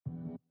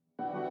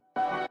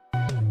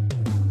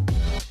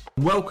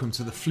Welcome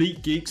to the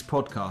Fleet Geeks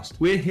podcast.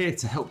 We're here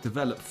to help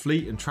develop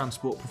fleet and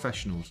transport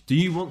professionals. Do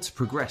you want to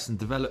progress and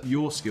develop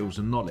your skills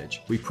and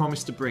knowledge? We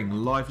promise to bring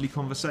lively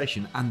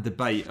conversation and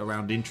debate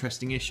around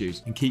interesting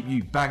issues and keep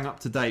you bang up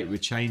to date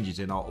with changes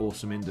in our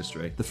awesome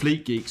industry. The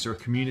Fleet Geeks are a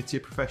community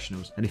of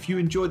professionals, and if you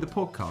enjoy the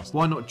podcast,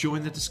 why not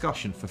join the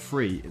discussion for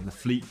free in the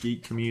Fleet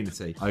Geek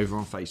community over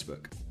on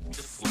Facebook.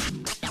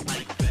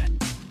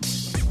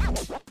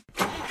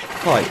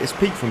 Hi, it's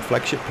Pete from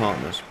Flagship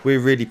Partners. We're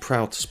really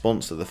proud to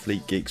sponsor the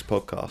Fleet Geeks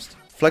podcast.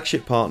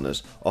 Flagship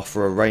Partners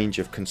offer a range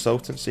of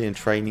consultancy and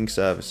training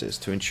services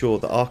to ensure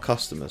that our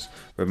customers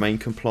remain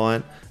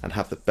compliant and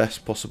have the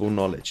best possible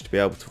knowledge to be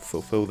able to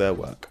fulfill their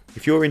work.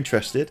 If you're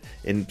interested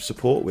in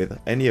support with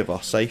any of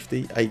our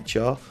safety,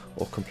 HR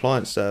or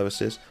compliance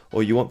services,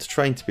 or you want to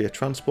train to be a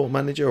transport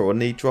manager or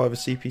need driver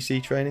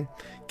CPC training,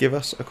 give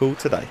us a call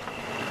today.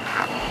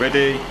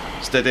 Ready,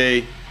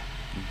 steady,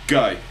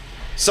 go.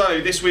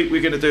 So this week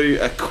we're going to do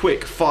a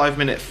quick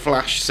 5-minute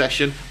flash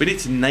session. We need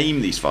to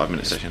name these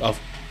 5-minute sessions.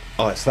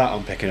 Oh, it's that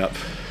I'm picking up.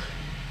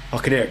 I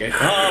can hear it again.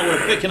 Oh,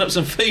 we're picking up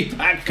some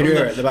feedback. Can you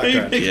hear it in the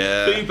background?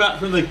 Yeah. Feedback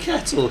from the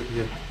kettle.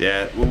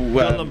 Yeah,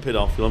 well, lump it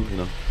off.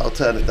 I'll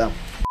turn it down.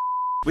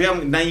 We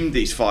haven't named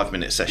these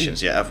 5-minute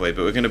sessions yet, have we?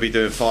 But we're going to be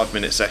doing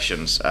 5-minute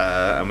sessions,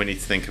 and we need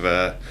to think of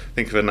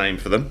a name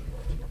for them.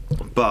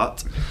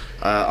 But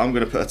I'm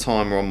going to put a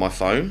timer on my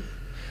phone.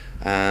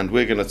 And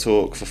we're going to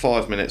talk for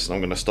 5 minutes, and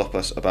I'm going to stop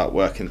us about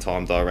Working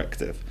Time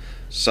Directive.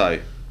 So,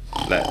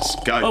 let's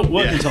go. Oh,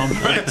 Working Time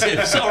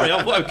Directive. Sorry,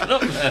 I've woken up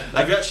there.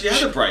 Have you actually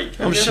had a break?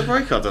 Have you had a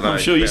break? I don't know. I'm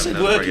sure you said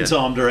Working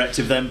Time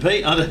Directive then,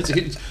 Pete.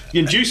 You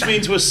induced me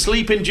into a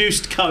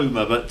sleep-induced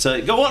coma, but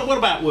what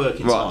about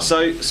Working Time? Right,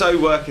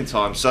 so Working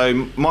Time.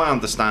 So my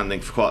understanding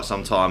for quite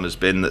some time has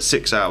been that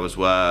 6 hours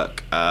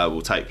work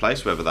will take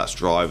place, whether that's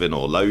driving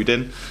or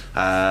loading.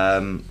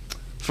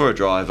 For a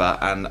driver,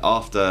 and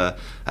after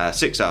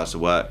 6 hours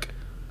of work,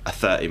 a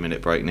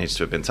 30-minute break needs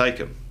to have been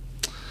taken.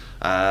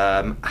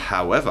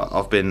 However,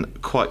 I've been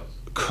quite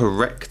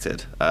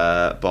corrected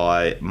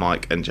by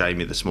Mike and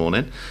Jamie this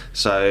morning.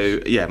 So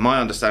yeah, my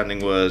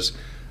understanding was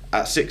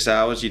at 6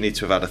 hours you need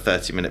to have had a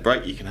 30-minute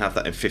break. You can have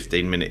that in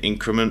 15-minute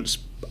increments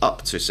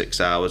up to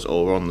 6 hours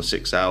or on the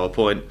 6 hour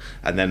point,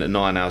 and then at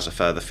 9 hours a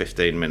further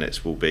 15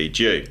 minutes will be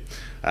due.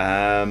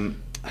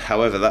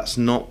 However, that's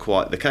not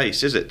quite the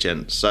case, is it,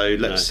 gents? So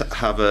let's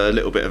have a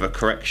little bit of a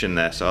correction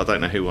there. So I don't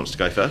know who wants to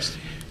go first.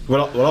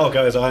 Well, I'll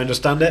go as I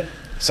understand it.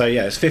 So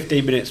yeah, it's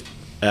 15 minutes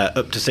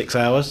up to 6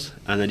 hours,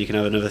 and then you can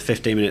have another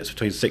 15 minutes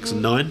between 6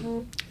 and 9.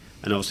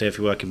 And obviously, if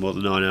you're working more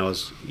than 9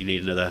 hours, you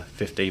need another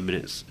 15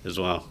 minutes as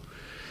well.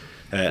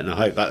 And I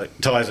hope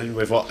that ties in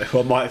with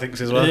what Mike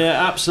thinks as well.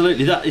 Yeah,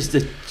 absolutely. That is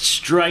the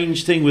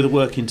strange thing with the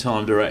Working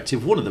Time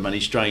Directive. One of the many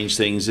strange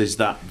things is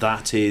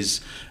that is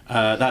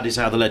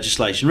how the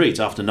legislation reads.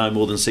 After no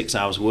more than 6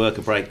 hours of work,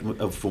 a break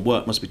from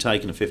work must be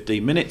taken of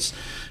 15 minutes.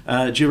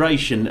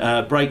 Duration,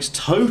 breaks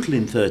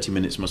totaling 30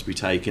 minutes must be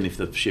taken if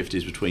the shift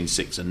is between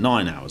 6 and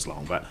 9 hours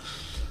long.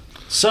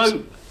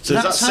 So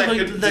that's how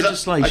the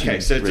legislation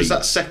reads. Does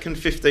that second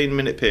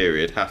 15-minute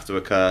period have to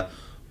occur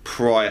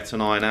prior to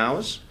 9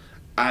 hours?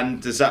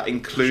 And does that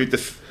include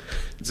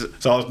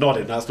So I was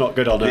nodding. That's not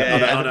good on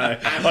a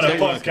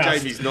podcast.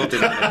 Jamie's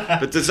nodding at it.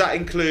 But does that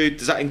include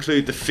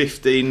the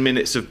 15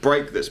 minutes of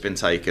break that's been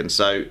taken?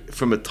 So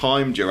from a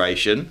time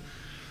duration.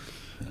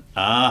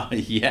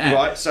 Yeah.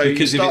 Right. So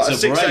because if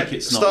it's a break,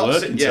 it's not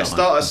working time.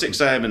 Start at 6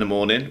 a.m. in the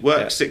morning.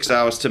 Work 6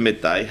 hours to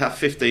midday. Have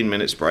 15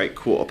 minutes break.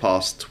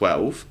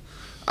 12:15.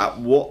 At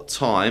what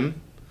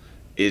time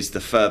is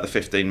the further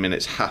 15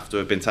 minutes have to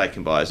have been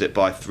taken by? Is it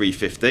by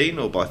 3:15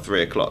 or by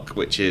 3 o'clock?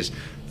 Which is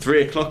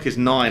 3 o'clock is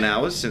 9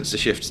 hours since the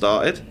shift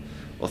started,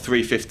 or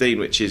 3:15,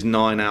 which is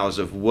 9 hours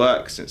of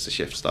work since the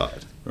shift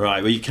started.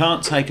 Right. Well, you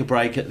can't take a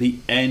break at the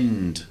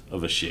end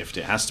of a shift.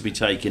 It has to be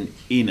taken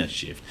in a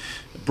shift.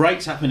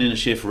 Breaks happen in a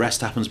shift.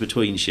 Rest happens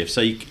between shifts.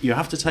 So you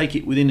have to take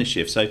it within a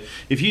shift. So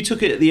if you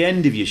took it at the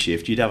end of your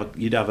shift, you'd have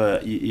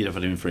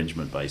an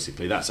infringement.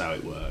 Basically, that's how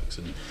it works.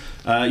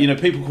 And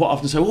people quite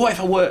often say, well,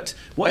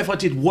 what if I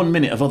did 1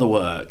 minute of other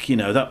work? And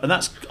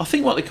that's, I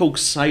think, what they call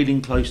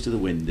sailing close to the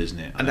wind, isn't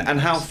it? And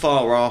how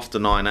far after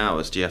 9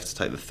 hours do you have to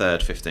take the third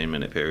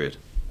 15-minute period?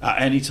 At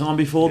any time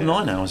before the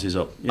 9 hours is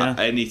up. Yeah. At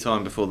any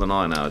time before the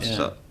 9 hours is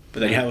up.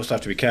 But then you also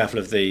have to be careful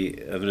of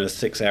another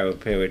 6 hour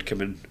period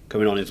coming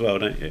on as well,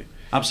 don't you?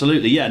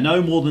 Absolutely, yeah.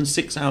 No more than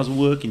 6 hours of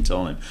working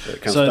time. So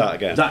it can start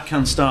again. That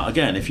can start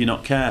again if you're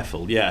not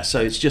careful. Yeah.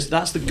 So it's just,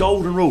 that's the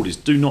golden rule: is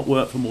do not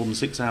work for more than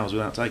 6 hours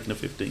without taking a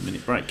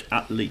 15-minute break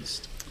at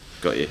least.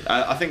 Got you.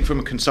 I think from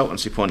a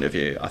consultancy point of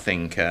view, I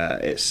think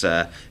it's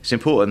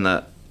important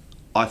that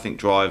I think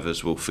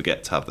drivers will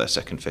forget to have their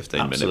second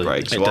 15-minute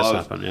break. So it does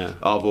happen, yeah.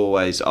 I've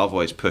always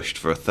pushed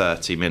for a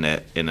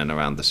 30-minute in and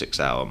around the 6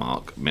 hour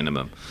mark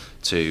minimum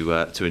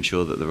to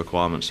ensure that the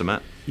requirements are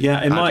met.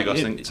 Yeah, How do you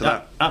guys think to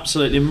that?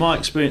 Absolutely. In my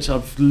experience,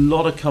 I've a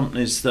lot of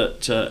companies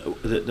that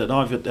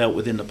I've dealt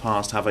with in the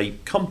past have a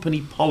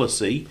company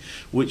policy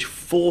which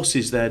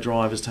forces their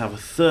drivers to have a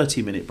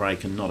 30-minute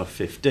break and not a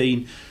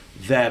 15.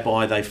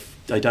 thereby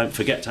they don't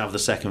forget to have the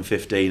second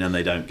 15 and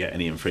they don't get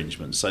any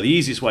infringements. So the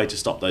easiest way to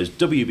stop those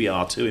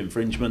WBR2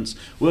 infringements,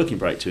 working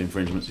break 2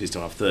 infringements, is to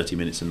have 30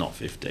 minutes and not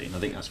 15. I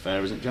think that's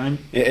fair, isn't it, James?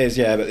 It is,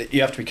 yeah, but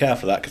you have to be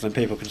careful of that, because then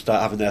people can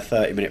start having their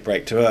 30-minute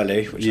break too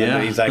early, which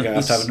then means they're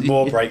going to have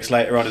more breaks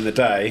later on in the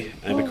day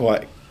and be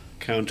quite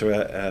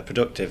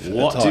counterproductive.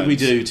 What did we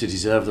do to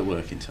deserve the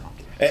working time?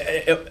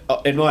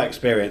 In my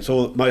experience,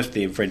 most of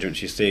the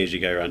infringements you see as you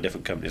go around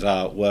different companies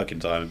are working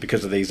time, and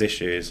because of these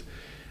issues,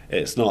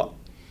 it's not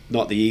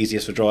the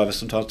easiest for drivers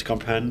sometimes to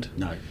comprehend.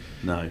 No.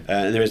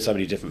 And there is so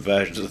many different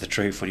versions of the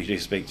truth when you do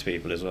speak to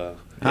people as well.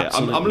 Yeah,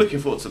 I'm looking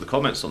forward to the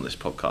comments on this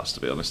podcast,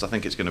 to be honest. I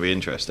think it's going to be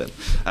interesting.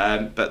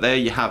 But there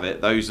you have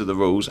it. Those are the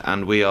rules,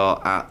 and we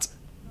are at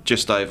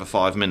just over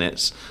 5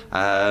 minutes,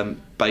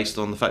 based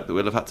on the fact that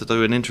we'll have had to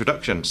do an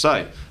introduction.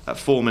 So at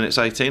 4 minutes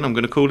 18, I'm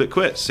going to call it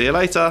quits. See you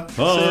later.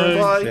 Bye. See you,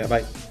 bye. Yeah,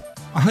 bye.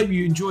 I hope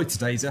you enjoyed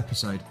today's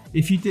episode.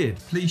 If you did,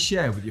 please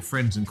share with your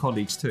friends and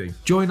colleagues too.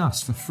 Join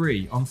us for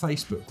free on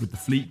Facebook with the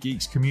Fleet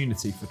Geeks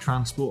community for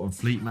transport and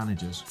fleet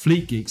managers.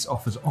 Fleet Geeks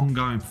offers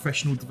ongoing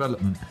professional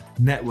development,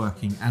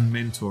 networking and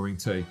mentoring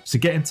too. So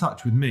get in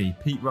touch with me,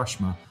 Pete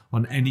Rushmer,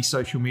 on any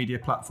social media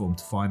platform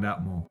to find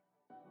out more.